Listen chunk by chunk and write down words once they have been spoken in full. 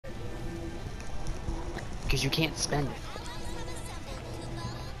because you can't spend it.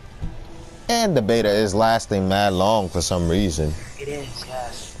 And the beta is lasting mad long for some reason. It is,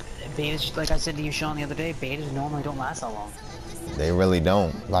 yes. Betas, like I said to you, Sean, the other day, betas normally don't last that long. They really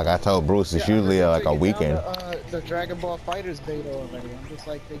don't. Like I told Bruce, it's Yeah, I heard usually they like a taking down weekend. the Dragon Ball Fighters beta already. I'm just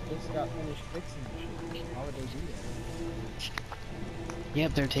like, they just got finished fixing the shit. Why would they do that?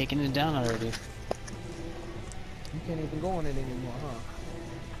 Yep, they're taking it down already. You can't even go on it anymore, huh?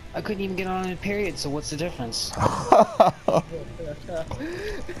 I couldn't even get on it, period, so what's the difference?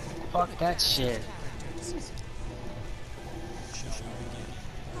 Fuck that shit.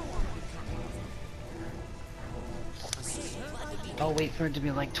 I'll wait for it to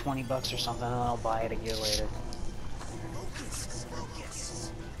be like 20 bucks or something and I'll buy it a year later.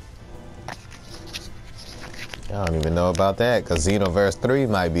 I don't even know about that, because Xenoverse 3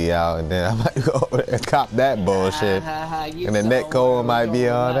 might be out, and then I might go over there and cop that bullshit. And the netcode might be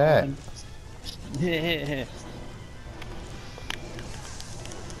all that.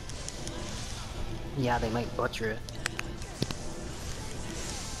 Yeah, they might butcher it.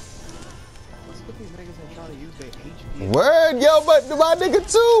 Let's put these niggas and try to use their HP. Word, yo, but my nigga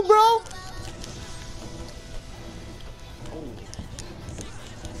too, bro.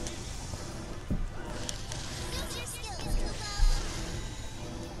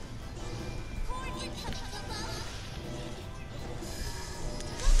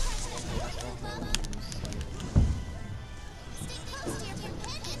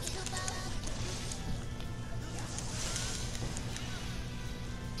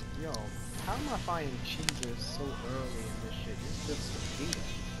 Yo, how am I finding cheeses so early in this shit? It's just a beat.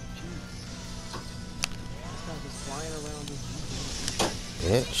 Jeez. This guy's just flying around this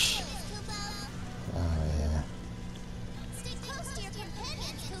Bitch. Oh, yeah. Stay close to your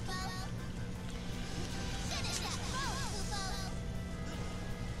companions, Kupo. Finish that foe, Kupo.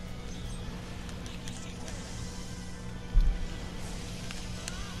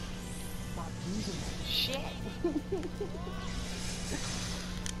 Stop using that shit.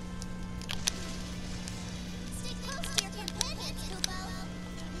 Stay close to your companions, Kupo.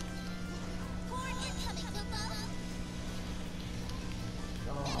 Horde incoming, Kupo.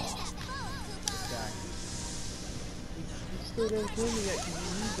 Finish that foe, Kupo. Guy. You still didn't kill me yet because you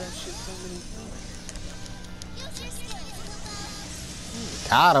used that shit so many times. Use your skills, Kupo.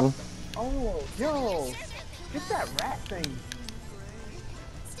 Got him. Oh, yo! Get that rat thing!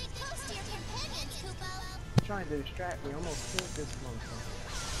 Stay close to your companions, Kupo. Trying to distract me, almost killed this motherfucker.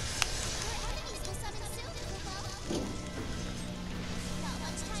 Your enemies will summon soon, Kupo. Not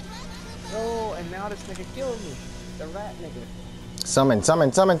much time left, Kupo. Yo, and now this nigga killed me. The rat nigga. Summon,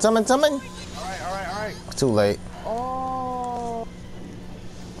 summon, summon, summon, summon. Alright, alright, alright. Too late. Oh!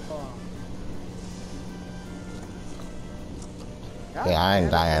 Yeah, I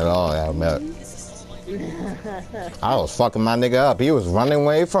ain't dying at all, but I was fucking my nigga up. He was running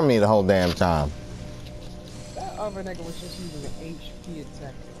away from me the whole damn time. That other nigga was just using an HP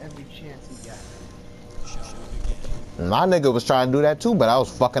attack every chance he got. My nigga was trying to do that too, but I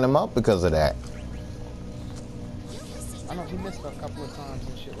was fucking him up because of that. I know he missed a couple of times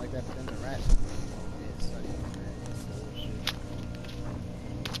and shit like that, but then the rat.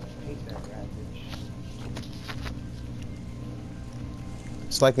 I hate that rat bitch.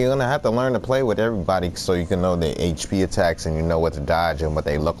 It's like you're gonna have to learn to play with everybody so you can know the HP attacks and you know what to dodge and what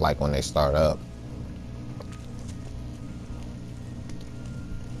they look like when they start up.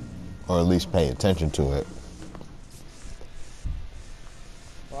 Or at least pay attention to it.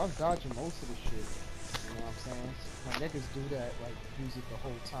 Well, I'm dodging most of the shit. You know what I'm saying? My niggas do that, like, use it the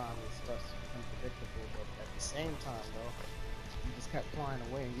whole time and stuff's unpredictable, but at the same time, though, he just kept flying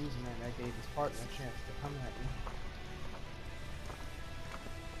away and using that, and that gave his partner a chance to come at me.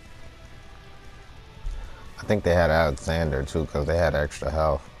 I think they had Alexander too because they had extra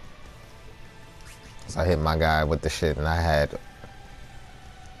health. So I hit my guy with the shit and I had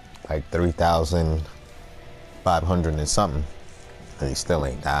like 3,500 and something. And he still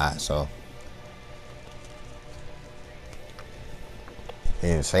ain't died, so. He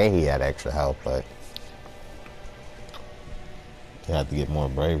didn't say he had extra health, but he had to get more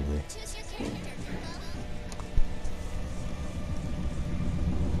bravery. Choose your character, Kupo.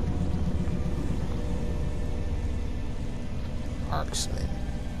 Marksman.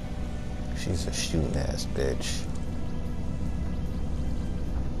 She's a shooting ass bitch.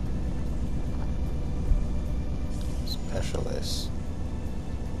 Specialist.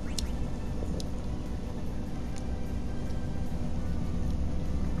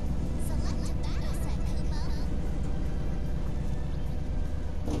 Select a battle set, Kupo.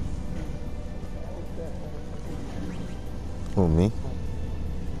 Who, me?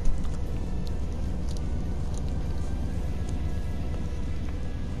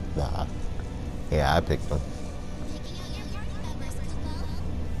 Yeah, I picked them. Picking out your party members, Kupo.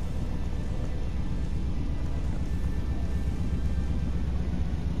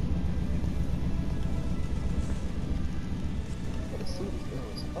 But the suit is ill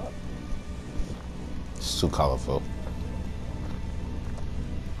as fuck. It's too colorful.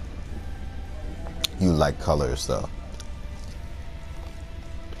 You like colors, though.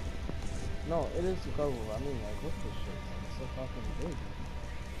 No, it is too colorful. I mean, like, what's this shit? Like, it's so fucking big.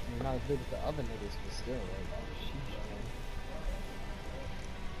 I mean, not as big as the other niggas, but still, like, oh, sheesh,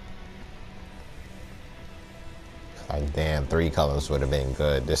 man. Like, damn, 3 colors would have been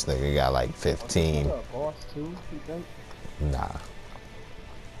good. This nigga got like 15. What's up, boss, too, you think? Nah.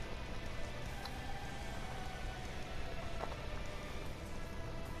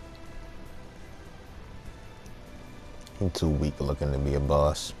 He too weak looking to be a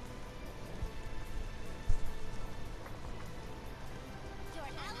boss. Your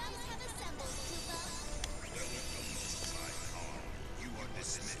allies have assembled, Kupo.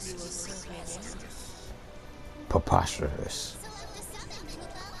 Preposterous. Select the summon,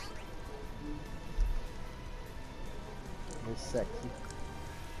 Kupo. It's sexy.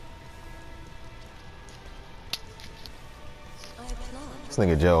 This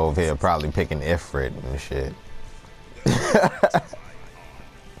nigga Joe over here probably picking Ifrit and shit. I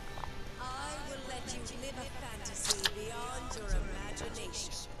will let you live a fantasy beyond your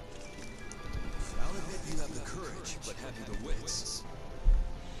imagination. I'll admit you have the courage, but have you the wits?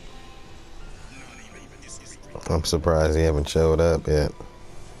 I'm surprised he haven't showed up yet.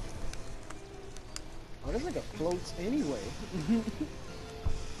 Oh, this nigga floats anyway.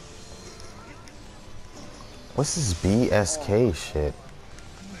 What's this BSK shit?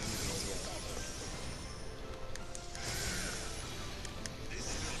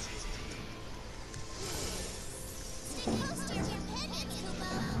 Stay close to your companions, Kupo.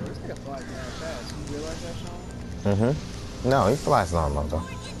 This nigga flies mad fast. You realize that, Sean? Mm-hmm. No, he flies normal though. More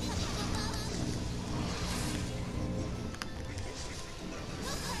incoming, Kupo.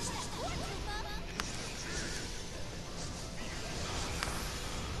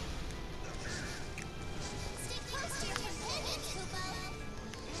 Stay close to your companions, Kupo.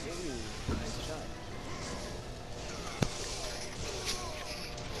 Ooh, nice shot.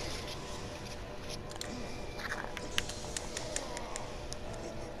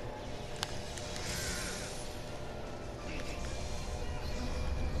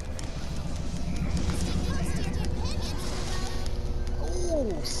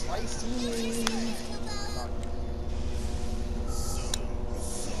 Oh, slicey.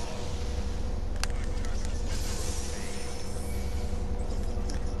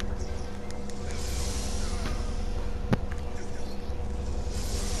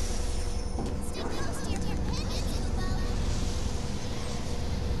 Stay close to your companions, Kupo.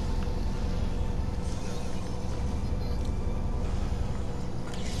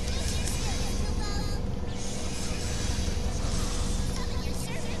 Summon your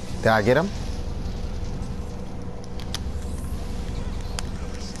servant. Did I get him?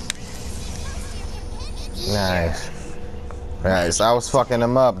 Nice. Alright, so I was fucking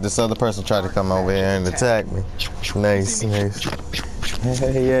him up. This other person tried to come over here and attack me. Nice, nice.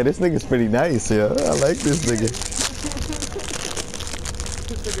 Hey, yeah, this nigga's pretty nice, yeah. I like this nigga.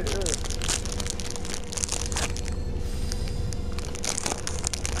 This nigga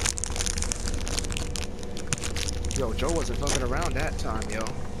is. Yo, Joe wasn't fucking around that time, yo.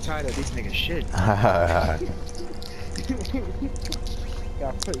 Tired of these niggas shit.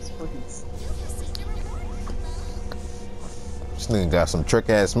 Got put his freeze. This nigga got some trick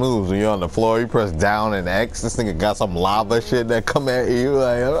ass moves. When you're on the floor, you press down and X. This nigga got some lava shit that come at you.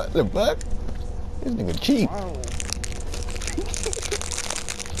 Like, what the fuck? This nigga cheap. Wow.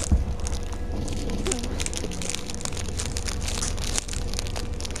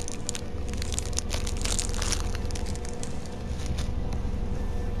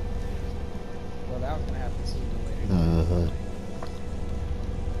 Well, that was gonna happen sooner or later. Mm-hmm.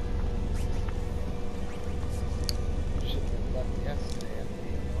 Shit that left yesterday after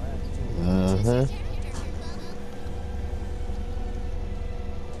the last two. Mm-hmm.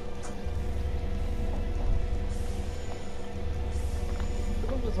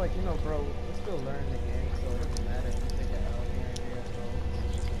 It was like, you know, bro, we're still learning the game, so it doesn't matter if you take an L here and there,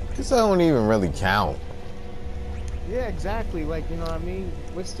 bro. This don't even really count. Yeah, exactly. Like, you know what I mean?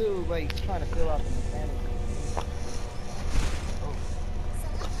 We're still, like, trying to fill out the mechanics of the game.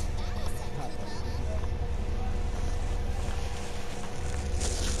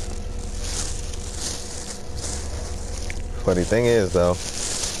 Funny thing is, though,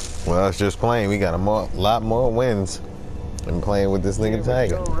 well, it's just playing. We got a lot more wins. I'm playing with this nigga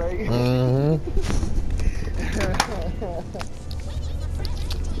Tiger. Mm-hmm.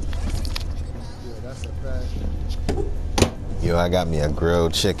 Yeah, that's a fact. Yo, I got me a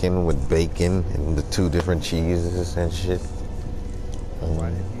grilled chicken with bacon and the 2 different cheeses and shit. Why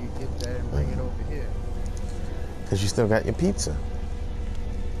didn't you get that and bring it over here? Cause you still got your pizza.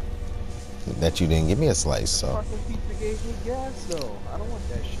 That you didn't give me a slice, so. Fucking pizza gave me gas though. I don't want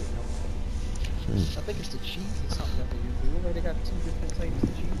that shit no more. I think it's the cheese or something that they use. They already got 2 different types of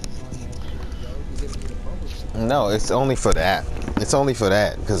cheeses on that shit, yo. You giving me the bubble. No, it's only for that. It's only for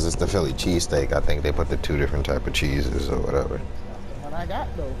that because it's the Philly cheesesteak. I think they put the 2 different type of cheeses or whatever. That's the one I got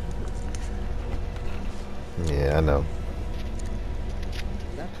though. Yeah, I know.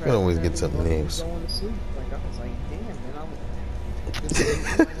 You can always get something names. Going to sleep. Like I was like, damn, man, this is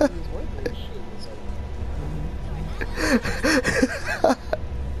working and shit. It's like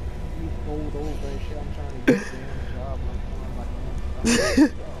you fold over and shit. I'm trying to get the damn job. I'm doing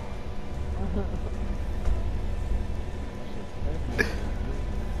like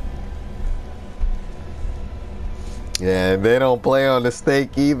Yeah, they don't play on the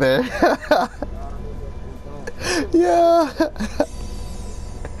steak either. Yeah.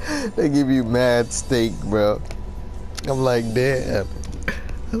 They give you mad steak, bro. I'm like, damn.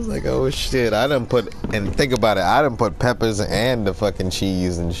 I was like, oh shit. I done put, and think about it, I done put peppers and the fucking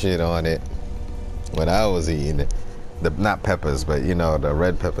cheese and shit on it when I was eating it. Not peppers, but you know, the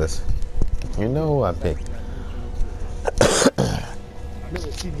red peppers. You know who I picked. No,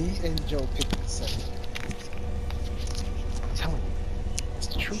 see, me and Joe picked the second. I'm telling you, it's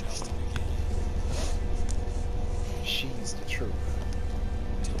the truth. She's the truth.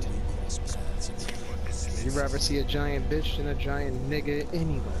 You'd rather see a giant bitch than a giant nigga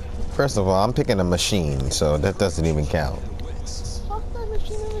anyway. First of all, I'm picking a machine, so that doesn't even count. Fuck that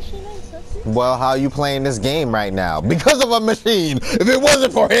machine ain't sexy. Well, how you playing this game right now? Because of a machine. If it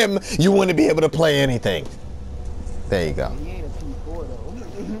wasn't for him, you wouldn't be able to play anything. There you go. He ain't a P4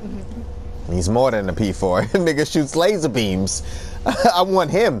 though. He's more than a P4. Nigga shoots laser beams. I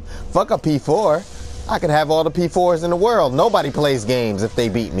want him. Fuck a P4. I could have all the P4s in the world. Nobody plays games if they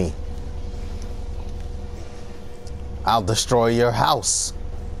beat me. I'll destroy your house.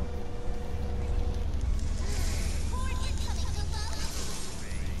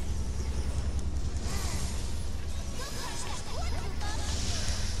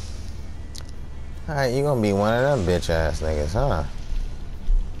 Alright, you gonna be one of them bitch ass niggas, huh?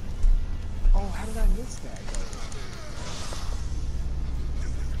 Oh, how did I miss that?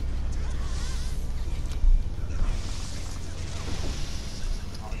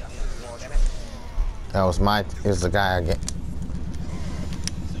 That was my, is the guy again.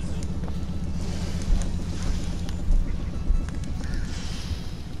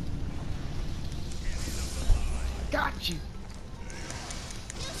 Got you.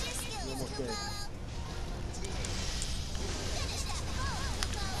 You're almost dead.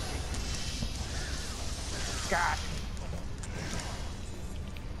 Got you.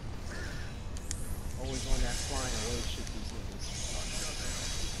 Always on that flying away shit, these niggas.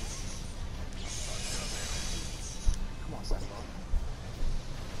 Come on, Sephiroth.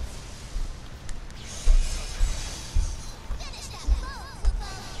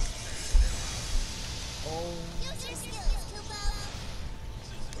 Oh.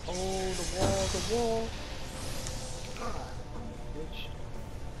 Oh, the wall. God, bitch.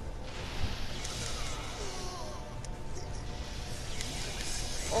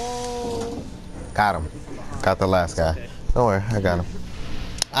 Oh. Got him. Got the last guy. Don't worry, I got him.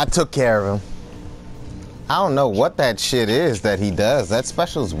 I took care of him. I don't know what that shit is that he does. That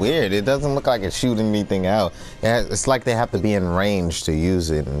special's weird. It doesn't look like it's shooting anything out. It's like they have to be in range to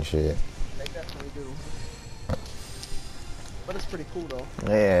use it and shit. They definitely do. But it's pretty cool though.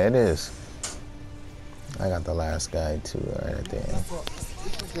 Yeah, it is. I got the last guy too right there.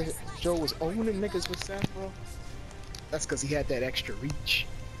 Joe was owning niggas with Sephiroth. That's because he had that extra reach.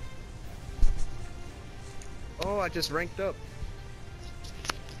 Oh, I just ranked up.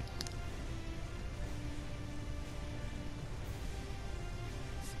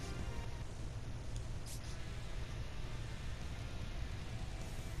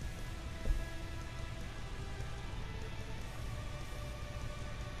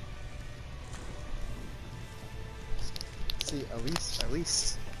 See, at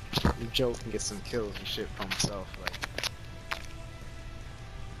least Joe can get some kills and shit for himself. Like,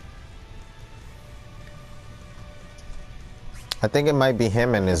 I think it might be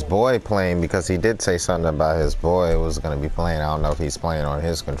him and his boy playing because he did say something about his boy was going to be playing. I don't know if he's playing on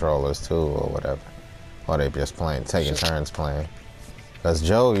his controllers too or whatever. Or they just playing, taking turns playing. Because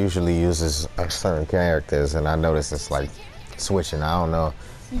Joe usually uses certain characters, and I notice it's like switching. I don't know.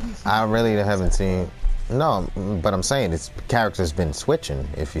 I really haven't seen. No, but I'm saying it's characters been switching.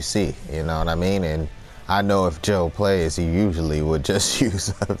 If you see, you know what I mean. And I know if Joe plays, he usually would just use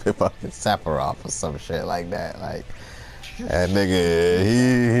fucking Sephiroth or some shit like that. Like that nigga,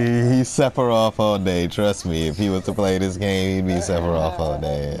 he Sephiroth all day. Trust me, if he was to play this game, he'd be Sephiroth all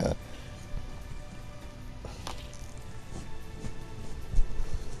day. Yeah.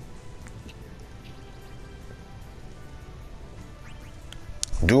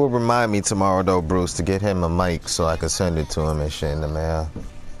 Do remind me tomorrow though, Bruce, to get him a mic so I can send it to him and shit in the mail.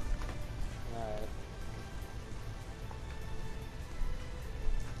 Alright.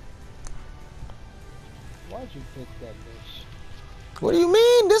 Why'd you pick that bitch? What do you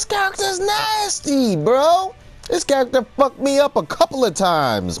mean? This character's nasty, bro. This character fucked me up a couple of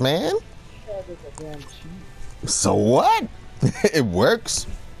times, man. That is a damn cheat. So what? It works.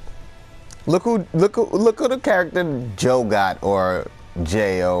 Look who the character Joe got, or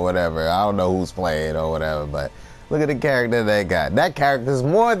Jay or whatever. I don't know who's playing or whatever, but look at the character they got. That character's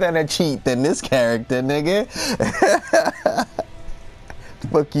more than a cheat than this character, nigga.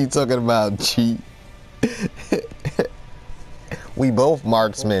 Fuck you talking about cheat? We both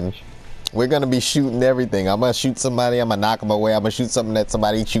marksmen. We're gonna be shooting everything. I'm gonna shoot somebody, I'm gonna knock them away, I'm gonna shoot something that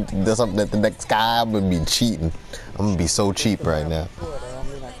somebody does something at the next guy. I'm gonna be cheating. I'm gonna be so cheap right now. I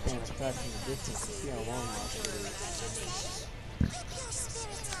mean, I can't attack from a distance to see how long my shit is.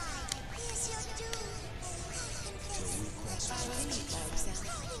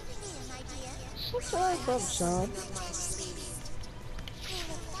 Shut your ass up, Sean.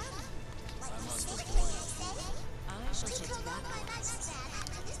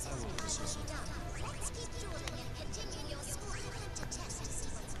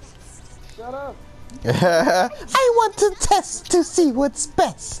 Shut up. I want to test to see what's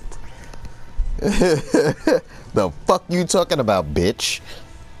best. The fuck you talking about, bitch?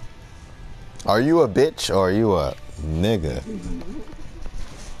 Are you a bitch or are you a nigga?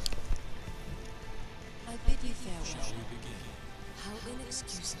 I bid you farewell. How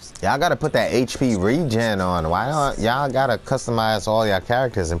inexcusable. Y'all gotta put that HP regen on. Why don't y'all gotta customize all y'all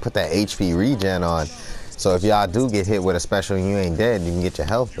characters and put that HP regen on? So if y'all do get hit with a special and you ain't dead, you can get your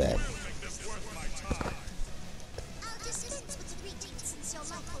health back.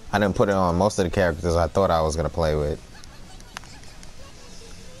 I didn't put it on most of the characters I thought I was gonna play with.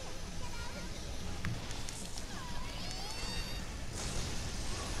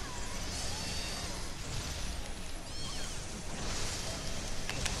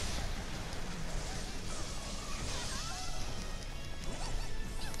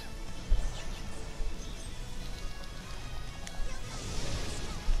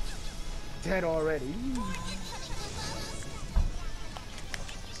 Dead already.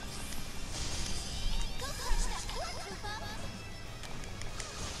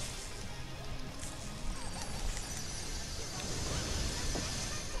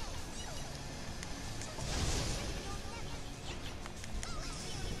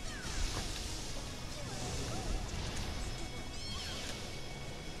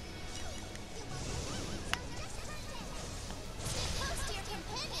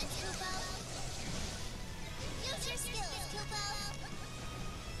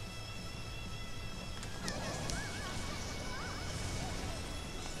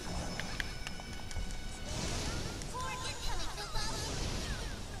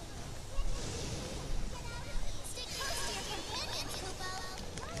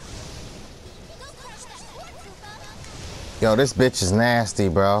 Yo, this bitch is nasty,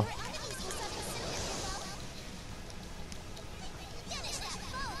 bro.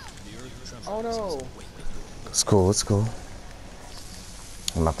 Oh no. It's cool, it's cool.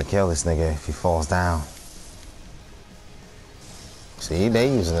 I'm about to kill this nigga if he falls down. See,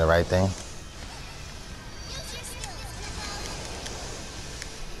 they using the right thing.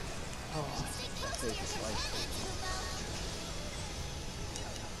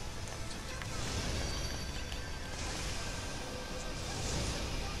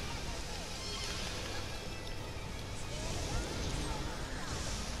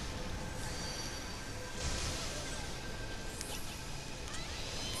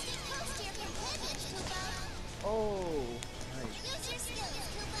 Oh,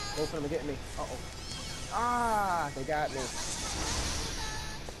 nice. Both of them are getting me. Uh-oh. Ah, they got me. You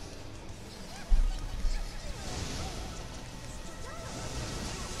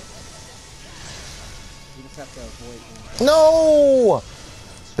just have to avoid them. No!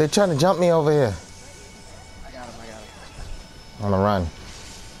 They're trying to jump me over here. I got him, I got him. I'm gonna run.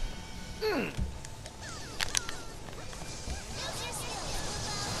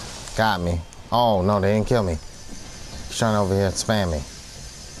 Got me. Oh no, they didn't kill me. He's trying over here to spam me.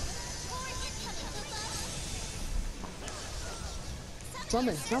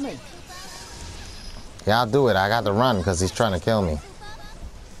 Summon, summon. Yeah, I'll do it. I got to run because he's trying to kill me.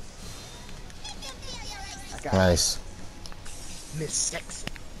 I got Nice. Miss Sexy.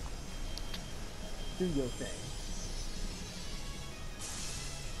 Do your thing.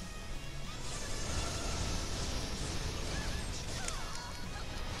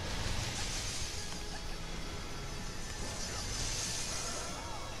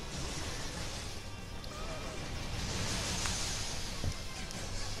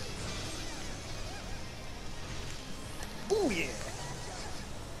 Oh yeah.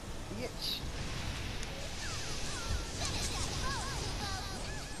 Bitch.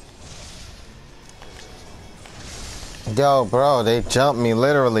 Yo, bro, they jumped me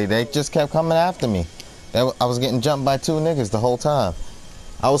literally. They just kept coming after me. I was getting jumped by 2 niggas the whole time.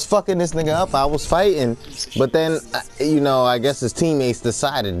 I was fucking this nigga up. I was fighting, but then, you know, I guess his teammates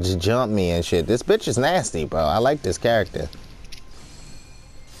decided to jump me and shit. This bitch is nasty, bro. I like this character.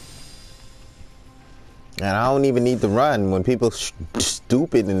 And I don't even need to run. When people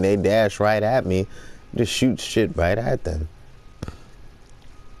stupid and they dash right at me, just shoot shit right at them.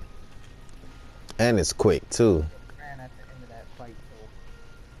 And it's quick, too. Ran at the end of that fight,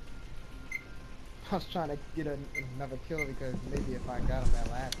 though. I was trying to get another kill because maybe if I got him that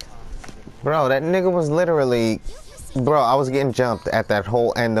last time. Bro, that nigga was literally... Bro, I was getting jumped at that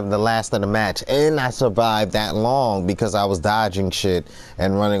whole end of the last of the match. And I survived that long because I was dodging shit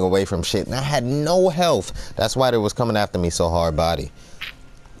and running away from shit. And I had no health. That's why they was coming after me so hard body.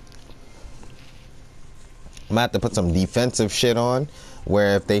 I'm gonna have to put some defensive shit on.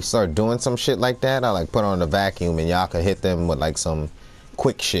 Where if they start doing some shit like that, I like put on a vacuum and y'all could hit them with like some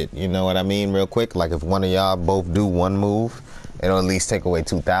quick shit. You know what I mean? Real quick. Like if one of y'all both do one move, it'll at least take away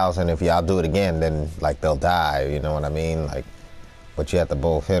 2,000. If y'all do it again, then like they'll die. You know what I mean? Like, but you have to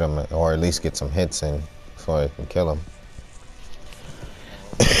both hit them or at least get some hits in before you can kill them.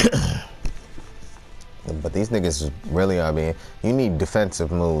 But these niggas really are being. You need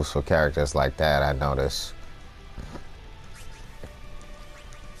defensive moves for characters like that. I notice.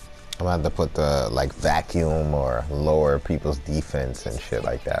 I'm gonna have to put the like vacuum or lower people's defense and shit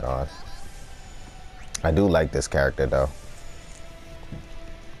like that on. I do like this character though.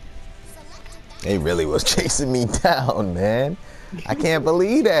 They really was chasing me down, man. I can't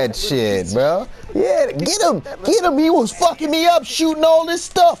believe that shit, bro. Yeah, get him. Get him. He was fucking me up shooting all this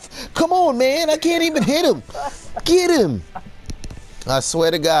stuff. Come on, man. I can't even hit him. Get him. I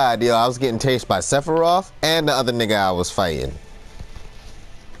swear to God, yo, I was getting chased by Sephiroth and the other nigga I was fighting.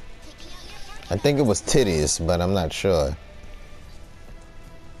 I think it was titties, but I'm not sure. That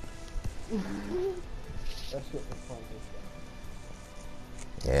shit was fun.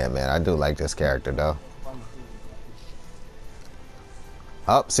 Yeah, man, I do like this character, though.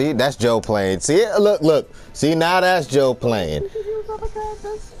 Oh, see, that's Joe playing. See, look, look. See, now that's Joe playing.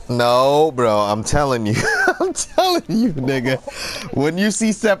 No, bro, I'm telling you. I'm telling you, nigga. When you see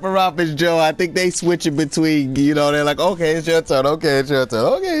Sephiroth as Joe, I think they switch it between, you know, they're like, okay, it's your turn. Okay, it's your turn.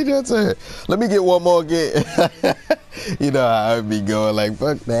 Okay, it's your turn. Let me get one more get. You know how I'd be going, like,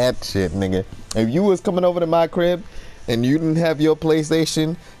 fuck that shit, nigga. If you was coming over to my crib and you didn't have your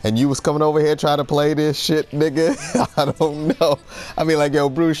PlayStation and you was coming over here trying to play this shit, nigga, I don't know. I mean, like, yo,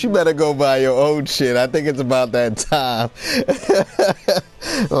 Bruce, you better go buy your own shit. I think it's about that time.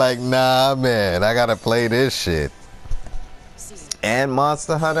 Like, nah, man, I gotta play this shit. And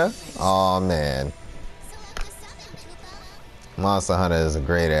Monster Hunter? Oh, man. Monster Hunter is a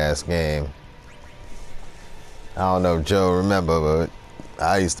great-ass game. I don't know if Joe remember, but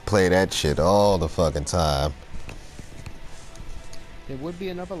I used to play that shit all the fucking time. There would be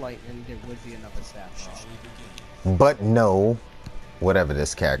another lightning, there would be another sapphire. But no, whatever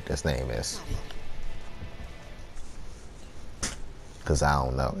this character's name is. Cause I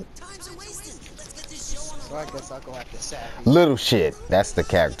don't know it. So I guess I'll go after Sappy. Little shit, that's the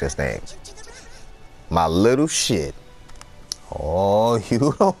character's name. My little shit. Oh,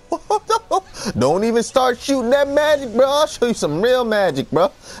 you don't even start shooting that magic, bro. I'll show you some real magic,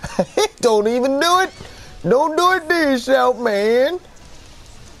 bro. Don't even do it. Don't do it to yourself, man.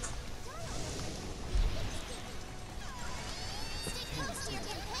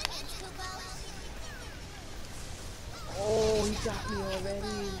 Oh, he got me already.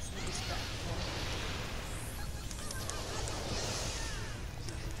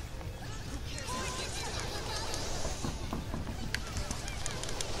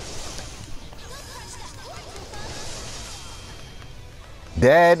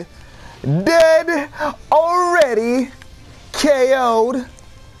 Dead already, KO'd.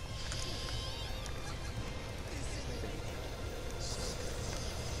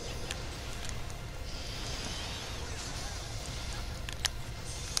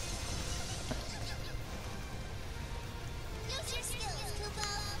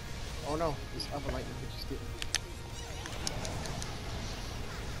 Oh no, this other lightning bitch is getting me.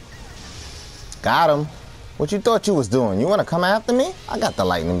 Got him. What you thought you was doing? You wanna come after me? I got the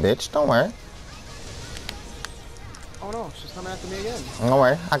lightning bitch. Don't worry. Oh no, she's coming after me again. Don't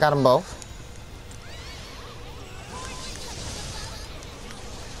worry. I got them both.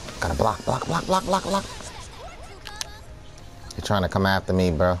 Gotta block, block, block, block, block, block. You're trying to come after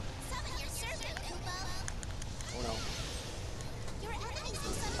me, bro. Summon your servant, Kupo. Oh no. Your enemies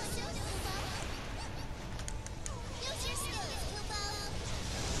will summon soon, Kupo. Use your skills, Kupo.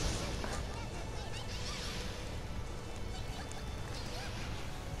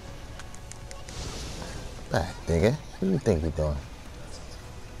 Back, nigga. What do you think you're doing?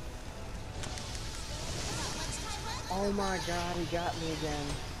 Oh my god, he got me again.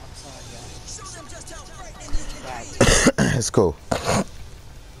 I'm sorry, guys. Show them just how frightening you can be. It's cool. Oh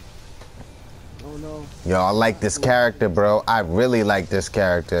no. Yo, I like this character, bro. I really like this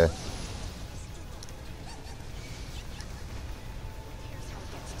character.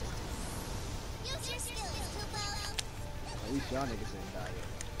 Use your skills, Kupo. At least y'all niggas ain't die yet.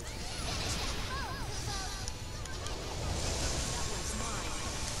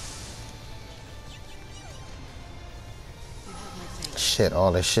 Shit,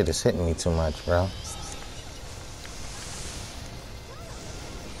 all this shit is hitting me too much, bro.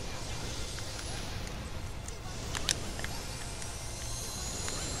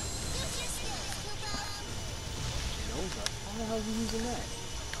 Nova? How the hell are you using that?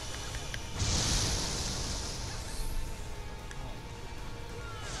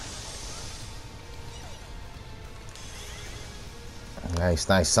 Nice,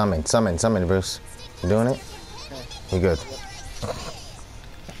 nice. Summon, summon, summon, Bruce. You doing it? You good?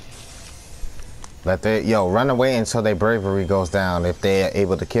 Yo, run away until their bravery goes down if they're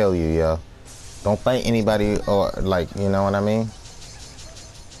able to kill you, yo. Don't fight anybody or, like, you know what I mean?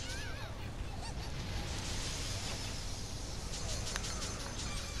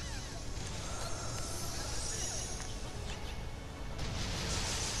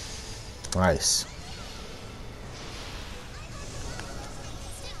 Nice.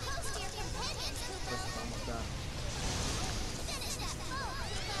 Close to your companions, Kupo. Almost done. Finish that foe,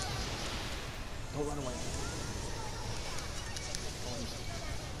 Kupo. Don't run away.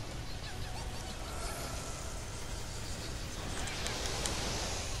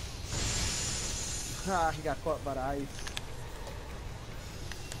 Ah, he got caught by the ice.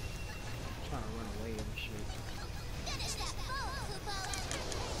 Trying to run away and shit. Finish that foe, Kupo.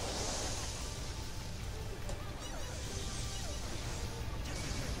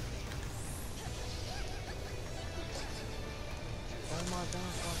 Oh my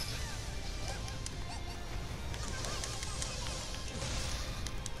god, boss.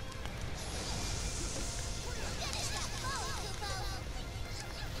 Finish that foe, Kupo.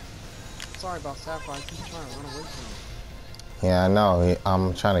 Sorry about Sapphire, he keeps trying to run away from me. Yeah, I know.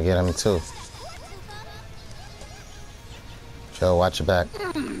 I'm trying to get him too. Joe, watch your back.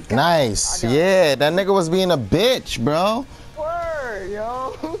 Nice. Yeah, that nigga was being a bitch, bro. Word,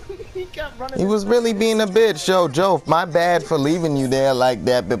 yo. He kept running. He was really being a bitch. Yo, Joe, my bad for leaving you there like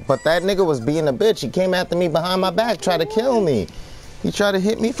that, but that nigga was being a bitch. He came after me behind my back, tried to kill me. He tried to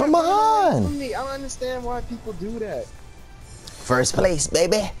hit me from behind. I don't understand why people do that. First place,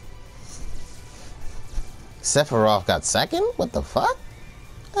 baby. Sephiroth got second? What the fuck?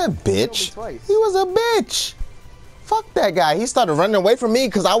 That bitch. twice. He was a bitch. Fuck that guy. He started running away from me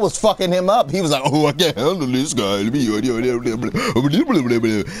because I was fucking him up. He was like, oh, I can't handle this guy.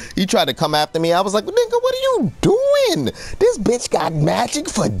 He tried to come after me. I was like, nigga, what are you doing? This bitch got magic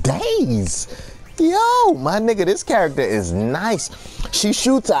for days. Yo, my nigga, this character is nice. She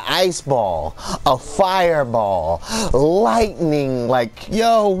shoots an ice ball, a fireball, lightning, like,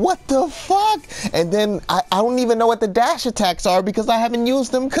 yo, what the fuck? And then I don't even know what the dash attacks are because I haven't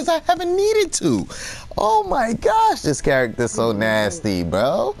used them because I haven't needed to. Oh my gosh, this character's so nasty,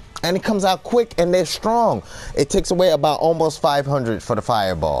 bro. And it comes out quick and they're strong. It takes away about almost 500 for the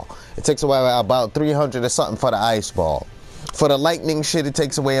fireball. It takes away about 300 or something for the ice ball. For the lightning shit, it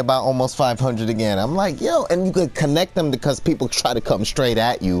takes away about almost 500 again. I'm like, yo, and you could connect them because people try to come straight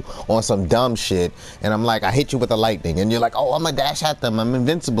at you on some dumb shit. And I'm like, I hit you with the lightning. And you're like, oh, I'm gonna dash at them. I'm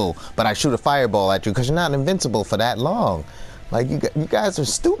invincible. But I shoot a fireball at you because you're not invincible for that long. Like, you guys are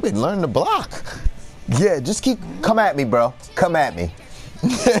stupid. Learn to block. Yeah, just come at me, bro. Come at me.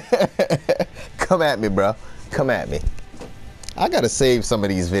 Come at me, bro. Come at me. I gotta save some of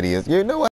these videos. You know what?